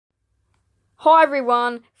Hi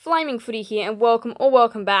everyone, Flaming Footy here and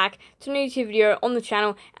welcome back to a new YouTube video on the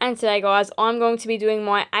channel. And today guys, I'm going to be doing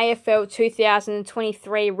my AFL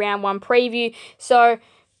 2023 Round 1 preview. So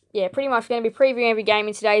yeah, pretty much going to be previewing every game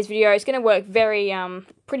in today's video. It's going to work very,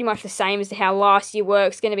 pretty much the same as how last year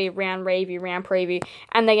works. It's going to be round review, round preview,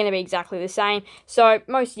 and they're going to be exactly the same. So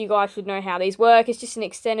most of you guys should know how these work. It's just an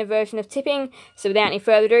extended version of tipping. So without any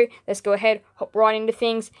further ado, let's go ahead, hop right into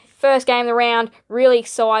things. First game of the round, really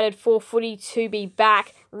excited for Footy to be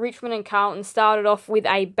back. Richmond and Carlton started off with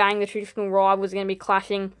a bang. The traditional rivals are going to be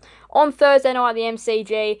clashing on Thursday night at the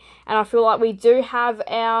MCG, and I feel like we do have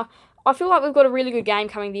I feel like we've got a really good game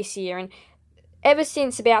coming this year, and ever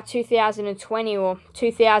since about 2020 or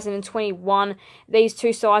 2021, these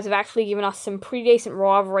two sides have actually given us some pretty decent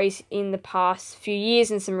rivalries in the past few years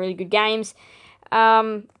and some really good games.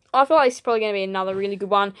 I feel like this is probably going to be another really good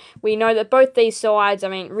one. We know that both these sides, I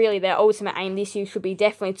mean, really their ultimate aim this year should be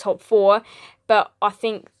definitely top 4, but I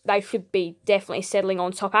think they should be definitely settling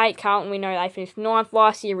on top 8. Carlton, we know they finished 9th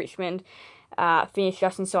last year. Richmond finished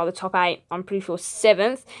just inside the top 8. I'm pretty sure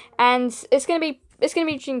 7th, and it's going to be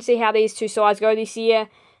interesting to see how these two sides go this year.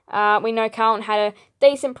 We know Carlton had a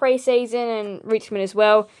decent preseason and Richmond as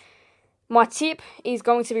well. My tip is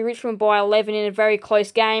going to be Richmond by 11 in a very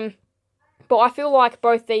close game. But I feel like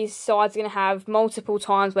both these sides are going to have multiple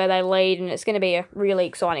times where they lead, and it's going to be a really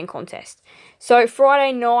exciting contest. So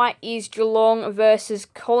Friday night is Geelong versus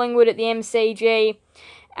Collingwood at the MCG,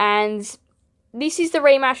 and this is the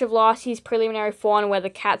rematch of last year's preliminary final where the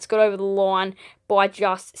Cats got over the line by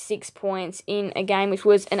just 6 points in a game which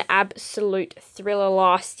was an absolute thriller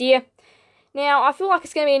last year. Now, I feel like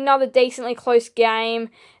it's going to be another decently close game.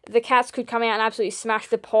 The Cats could come out and absolutely smash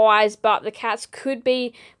the Pies, but the Cats could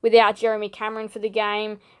be without Jeremy Cameron for the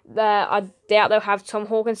game. I doubt they'll have Tom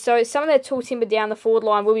Hawkins, so some of their tall timber down the forward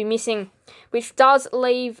line will be missing, which does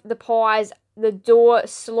leave the Pies the door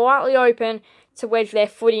slightly open to wedge their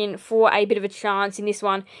foot in for a bit of a chance in this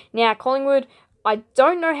one. Now, Collingwood, I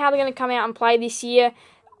don't know how they're going to come out and play this year.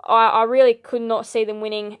 I really could not see them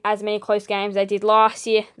winning as many close games as they did last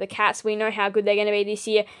year. The Cats, we know how good they're going to be this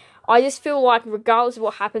year. I just feel like, regardless of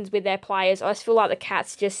what happens with their players, I just feel like the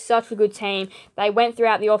Cats are just such a good team. They went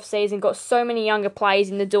throughout the off-season, got so many younger players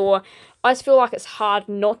in the door. I just feel like it's hard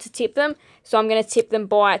not to tip them, so I'm going to tip them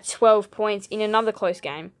by 12 points in another close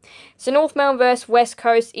game. So North Melbourne versus West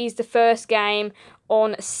Coast is the first game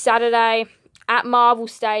on Saturday at Marvel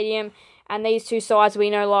Stadium. And these two sides, we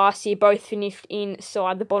know last year, both finished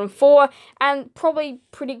inside the bottom 4. And probably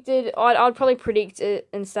predicted, I'd probably predict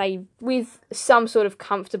and say with some sort of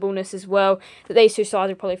comfortableness as well, that these two sides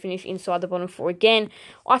will probably finish inside the bottom 4 again.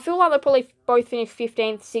 I feel like they'll probably both finish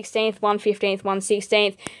 15th, 16th, one 15th, one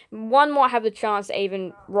 16th. One might have the chance to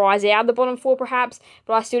even rise out of the bottom 4 perhaps.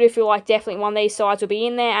 But I still do feel like definitely one of these sides will be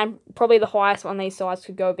in there. And probably the highest one of these sides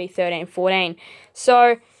could go would be 13, 14.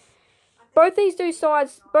 So Both these two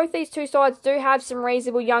sides do have some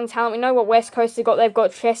reasonable young talent. We know what West Coast have got. They've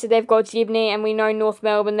got Chester, they've got Gibney, and we know North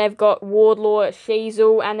Melbourne, they've got Wardlaw,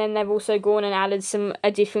 Sheasel, and then they've also gone and added some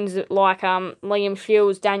additions like Liam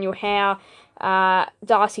Shields, Daniel Howe,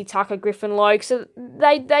 Darcy Tucker, Griffin Logue. So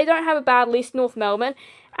they don't have a bad list, North Melbourne,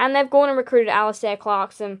 and they've gone and recruited Alistair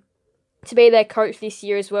Clarkson to be their coach this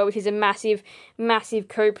year as well, which is a massive, massive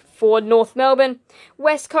coup for North Melbourne.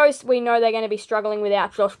 West Coast, we know they're going to be struggling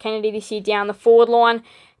without Josh Kennedy this year down the forward line,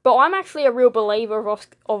 but I'm actually a real believer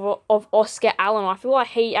of Oscar Allen. I feel like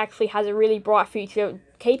he actually has a really bright future.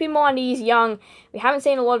 Keep in mind he's young. We haven't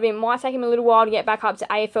seen a lot of him. It might take him a little while to get back up to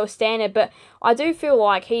AFL standard, but I do feel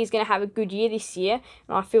like he's going to have a good year this year,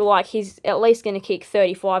 and I feel like he's at least going to kick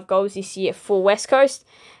 35 goals this year for West Coast.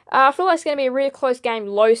 I feel like it's going to be a really close game,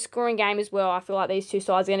 low-scoring game as well. I feel like these two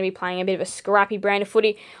sides are going to be playing a bit of a scrappy brand of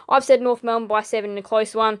footy. I've said North Melbourne by 7 in a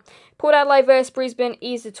close one. Port Adelaide versus Brisbane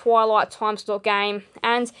is the twilight time slot game,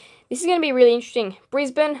 and this is going to be really interesting.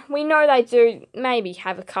 Brisbane, we know they do maybe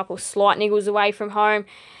have a couple slight niggles away from home,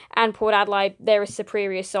 and Port Adelaide, they're a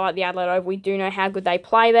superior side at the Adelaide Oval. We do know how good they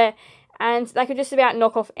play there, and they could just about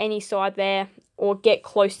knock off any side there or get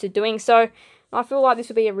close to doing so. I feel like this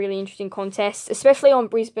will be a really interesting contest, especially on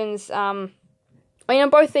Brisbane's, on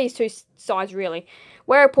both these two sides, really.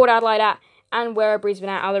 Where are Port Adelaide at and where are Brisbane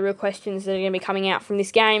at are the real questions that are going to be coming out from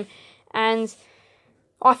this game. And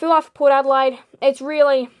I feel like for Port Adelaide, it's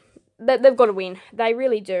really, they've got to win. They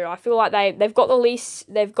really do. I feel like they've got the list,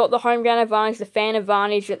 they've got the home ground advantage, the fan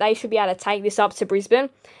advantage, that they should be able to take this up to Brisbane,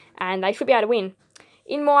 and they should be able to win.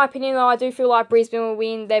 In my opinion, though, I do feel like Brisbane will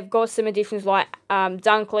win. They've got some additions like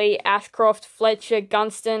Dunkley, Ashcroft, Fletcher,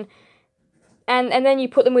 Gunston. And then you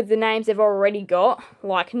put them with the names they've already got,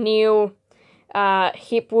 like Neil,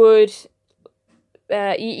 Hipwood,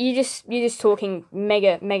 you're just talking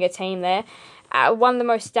mega team there. One of the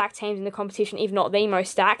most stacked teams in the competition, if not the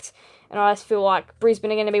most stacked. And I just feel like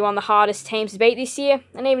Brisbane are going to be one of the hardest teams to beat this year.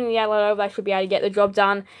 And even in the Adelaide Oval, they should be able to get the job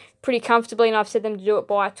done pretty comfortably. And I've said them to do it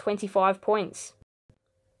by 25 points.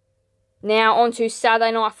 Now on to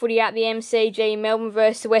Saturday night footy at the MCG, Melbourne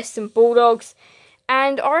versus the Western Bulldogs.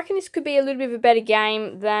 And I reckon this could be a little bit of a better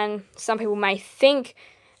game than some people may think.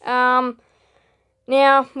 Now,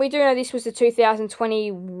 we do know this was the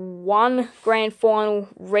 2021 Grand Final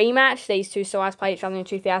rematch. These two sides played each other in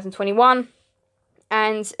 2021.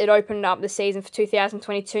 And it opened up the season for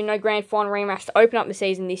 2022. No Grand Final rematch to open up the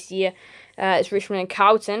season this year. It's Richmond and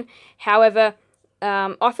Carlton. However,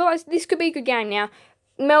 I feel like this could be a good game. Now,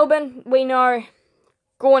 Melbourne, we know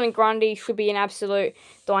Gawn and Grundy should be an absolute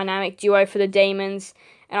dynamic duo for the Demons.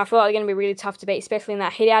 And I feel like they're going to be really tough to beat, especially in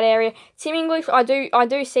that hit-out area. Tim English, I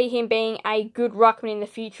do see him being a good ruckman in the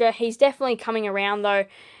future. He's definitely coming around, though,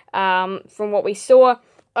 from what we saw.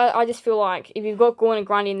 I just feel like if you've got Gawn and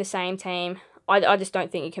Grundy in the same team, I just don't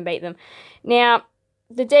think you can beat them. Now,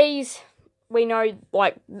 the D's, we know,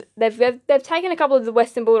 like, they've taken a couple of the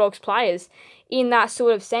Western Bulldogs players in that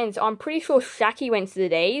sort of sense. I'm pretty sure Shaki went to the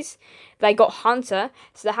D's. They got Hunter,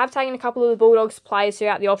 so they have taken a couple of the Bulldogs players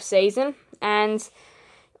throughout the off-season. And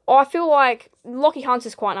I feel like Lockie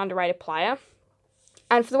Hunter's quite an underrated player.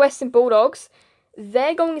 And for the Western Bulldogs,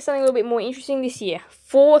 they're going to something a little bit more interesting this year.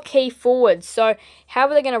 4 key forwards. So, how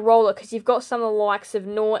are they going to roll it? Because you've got some of the likes of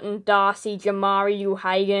Norton, Darcy, Jamari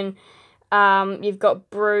Uhagan. You've got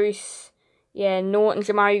Bruce. Yeah, Norton,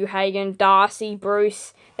 Jamari Uhagan, Darcy,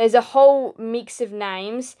 Bruce. There's a whole mix of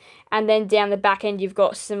names. And then down the back end, you've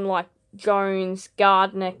got some like Jones,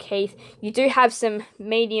 Gardner, Keith. You do have some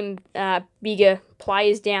medium, bigger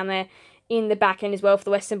players down there in the back end as well for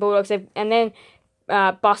the Western Bulldogs. And then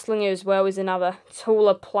Bustlinger as well is another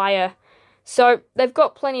taller player. So they've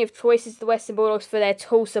got plenty of choices, the Western Bulldogs, for their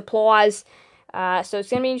tool supplies. So it's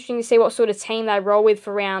going to be interesting to see what sort of team they roll with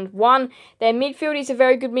for round 1. Their midfield is a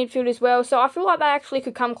very good midfield as well. So I feel like they actually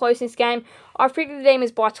could come close in this game. I've predicted the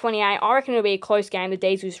Demons by 28. I reckon it'll be a close game. The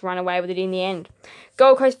D's will just run away with it in the end.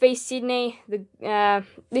 Gold Coast v Sydney. This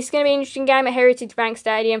is going to be an interesting game at Heritage Bank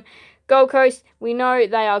Stadium. Gold Coast, we know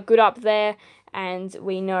they are good up there. And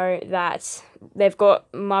we know that they've got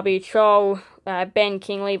Mubby Chol, Ben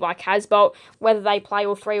King, Levi Casbolt. Whether they play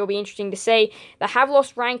all three will be interesting to see. They have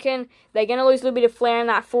lost Rankin. They're going to lose a little bit of flair in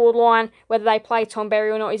that forward line. Whether they play Tom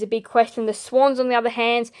Berry or not is a big question. The Swans, on the other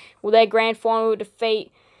hand, will their grand final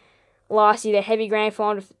defeat last year, their heavy grand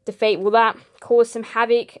final defeat, will that cause some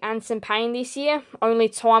havoc and some pain this year? Only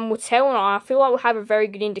time will tell, and I feel like we'll have a very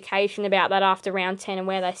good indication about that after round 10 and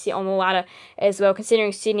where they sit on the ladder as well,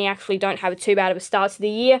 considering Sydney actually don't have too bad of a start to the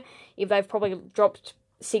year. If they've probably dropped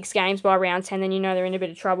 6 games by round 10, then you know they're in a bit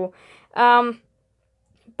of trouble.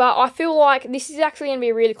 But I feel like this is actually going to be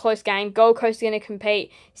a really close game. Gold Coast are going to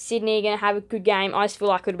compete. Sydney are going to have a good game. I just feel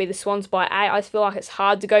like it'll be the Swans by 8. I just feel like it's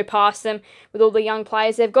hard to go past them with all the young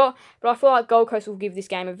players they've got. But I feel like Gold Coast will give this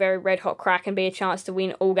game a very red-hot crack and be a chance to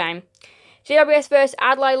win all game. GWS versus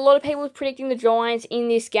Adelaide. A lot of people predicting the Giants in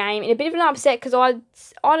this game. In a bit of an upset because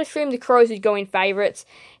I'd assume the Crows would go in favourites.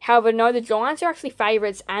 However, no, the Giants are actually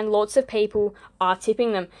favourites and lots of people are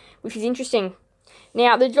tipping them, which is interesting.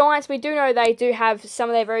 Now, the Giants, we do know they do have some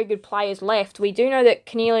of their very good players left. We do know that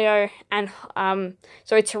Cornelio and,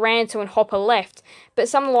 Taranto and Hopper left. But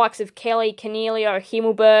some of the likes of Kelly, Cornelio,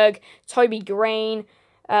 Himmelberg, Toby Green,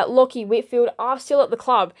 Lockie Whitfield are still at the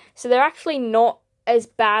club. So they're actually not as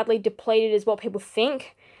badly depleted as what people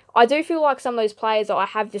think. I do feel like some of those players that I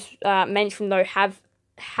have just mentioned, though,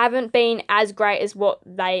 haven't been as great as what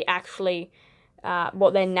they actually,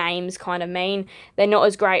 what their names kind of mean. They're not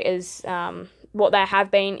as great as what they have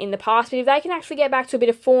been in the past. But if they can actually get back to a bit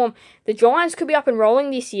of form, the Giants could be up and rolling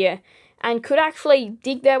this year and could actually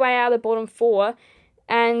dig their way out of the bottom 4.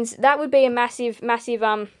 And that would be a massive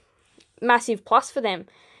plus for them.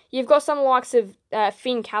 You've got some likes of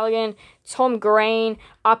Finn Callaghan, Tom Green,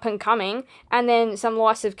 up and coming, and then some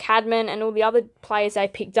likes of Cadman and all the other players they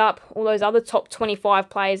picked up, all those other top 25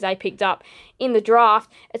 players they picked up in the draft.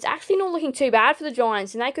 It's actually not looking too bad for the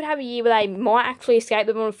Giants, and they could have a year where they might actually escape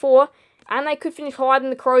the bottom 4, and they could finish higher than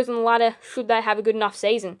the Crows on the ladder should they have a good enough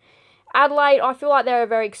season. Adelaide, I feel like they're a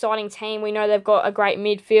very exciting team. We know they've got a great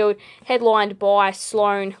midfield, headlined by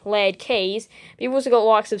Sloan, Laird, Keys. But you've also got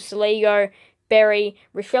likes of Saligo, Berry,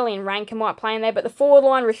 Rochelle and Rankin might play in there. But the forward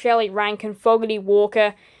line, Rochelle, Rankin, Fogarty,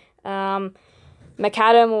 Walker, McAdam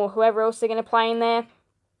or whoever else they're going to play in there,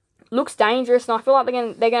 looks dangerous. And I feel like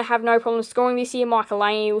they're going to have no problem scoring this year. Michael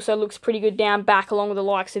Laney also looks pretty good down back along with the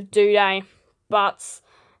likes of Duday, Butts,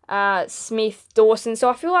 Smith, Dawson. So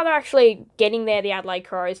I feel like they're actually getting there, the Adelaide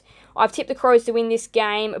Crows. I've tipped the Crows to win this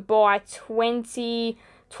game by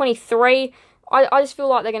 23. I just feel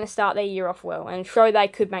like they're going to start their year off well and show they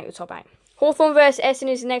could make the top 8. Hawthorn versus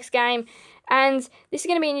Essendon is the next game. And this is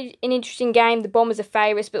going to be an interesting game. The Bombers are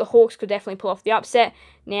favourites, but the Hawks could definitely pull off the upset.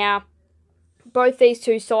 Now, both these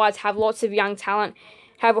two sides have lots of young talent.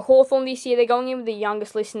 However, Hawthorn this year, they're going in with the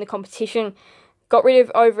youngest list in the competition. Got rid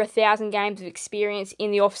of over 1,000 games of experience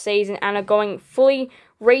in the off-season and are going fully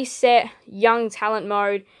reset, young talent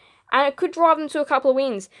mode. And it could drive them to a couple of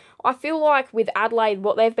wins. I feel like with Adelaide,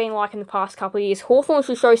 what they've been like in the past couple of years, Hawthorn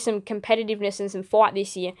should show some competitiveness and some fight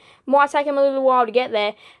this year. Might take them a little while to get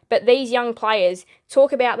there, but these young players,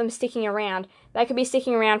 talk about them sticking around. They could be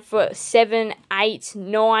sticking around for 7, 8,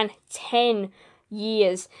 9, 10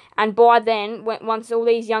 years. And by then, once all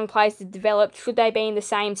these young players have developed, should they be in the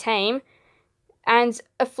same team? And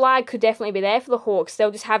a flag could definitely be there for the Hawks.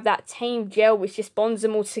 They'll just have that team gel which just bonds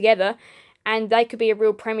them all together. And they could be a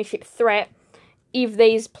real premiership threat if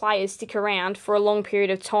these players stick around for a long period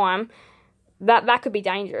of time. That could be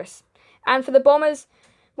dangerous. And for the Bombers,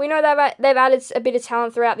 we know they've added a bit of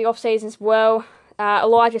talent throughout the off-season as well.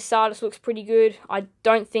 Elijah Sardis looks pretty good. I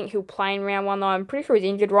don't think he'll play in round 1 though. I'm pretty sure he's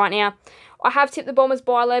injured right now. I have tipped the Bombers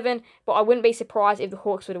by 11, but I wouldn't be surprised if the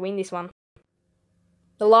Hawks were to win this one.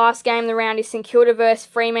 The last game of the round is St Kilda versus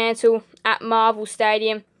Fremantle at Marvel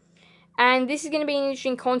Stadium. And this is going to be an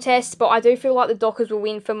interesting contest, but I do feel like the Dockers will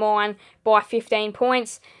win for mine by 15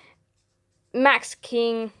 points. Max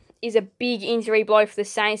King is a big injury blow for the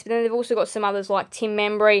Saints, but then they've also got some others like Tim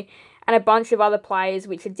Membry and a bunch of other players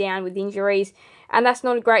which are down with injuries. And that's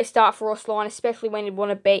not a great start for Ross Lyon, especially when he'd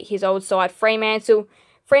want to beat his old side, Fremantle.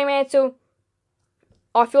 Fremantle,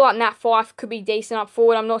 I feel like Nat Fyfe could be decent up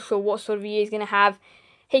forward. I'm not sure what sort of year he's going to have.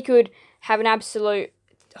 He could have an absolute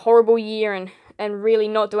horrible year and really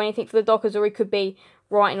not do anything for the Dockers, or he could be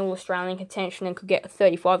right in All-Australian contention and could get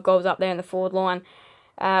 35 goals up there in the forward line.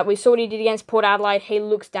 We saw what he did against Port Adelaide. He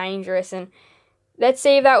looks dangerous, and let's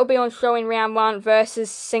see if that will be on show in round 1 versus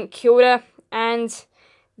St Kilda. And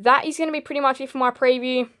that is going to be pretty much it for my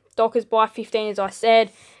preview. Dockers by 15, as I said.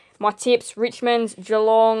 My tips: Richmond,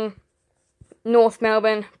 Geelong, North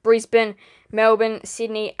Melbourne, Brisbane, Melbourne,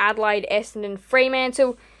 Sydney, Adelaide, Essendon,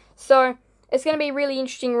 Fremantle. So it's going to be a really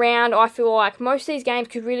interesting round. I feel like most of these games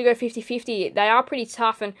could really go 50-50. They are pretty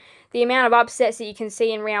tough, and the amount of upsets that you can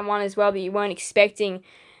see in round 1 as well that you weren't expecting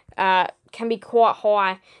can be quite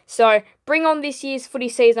high. So bring on this year's footy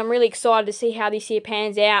season. I'm really excited to see how this year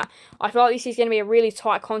pans out. I feel like this is going to be a really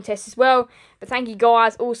tight contest as well. But thank you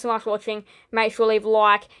guys all so much for watching. Make sure to leave a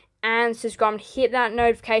like and subscribe and hit that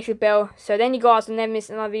notification bell so then you guys will never miss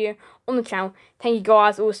another video on the channel. Thank you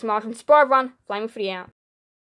guys all so much, and subscribe, everyone. Flaming Footy out.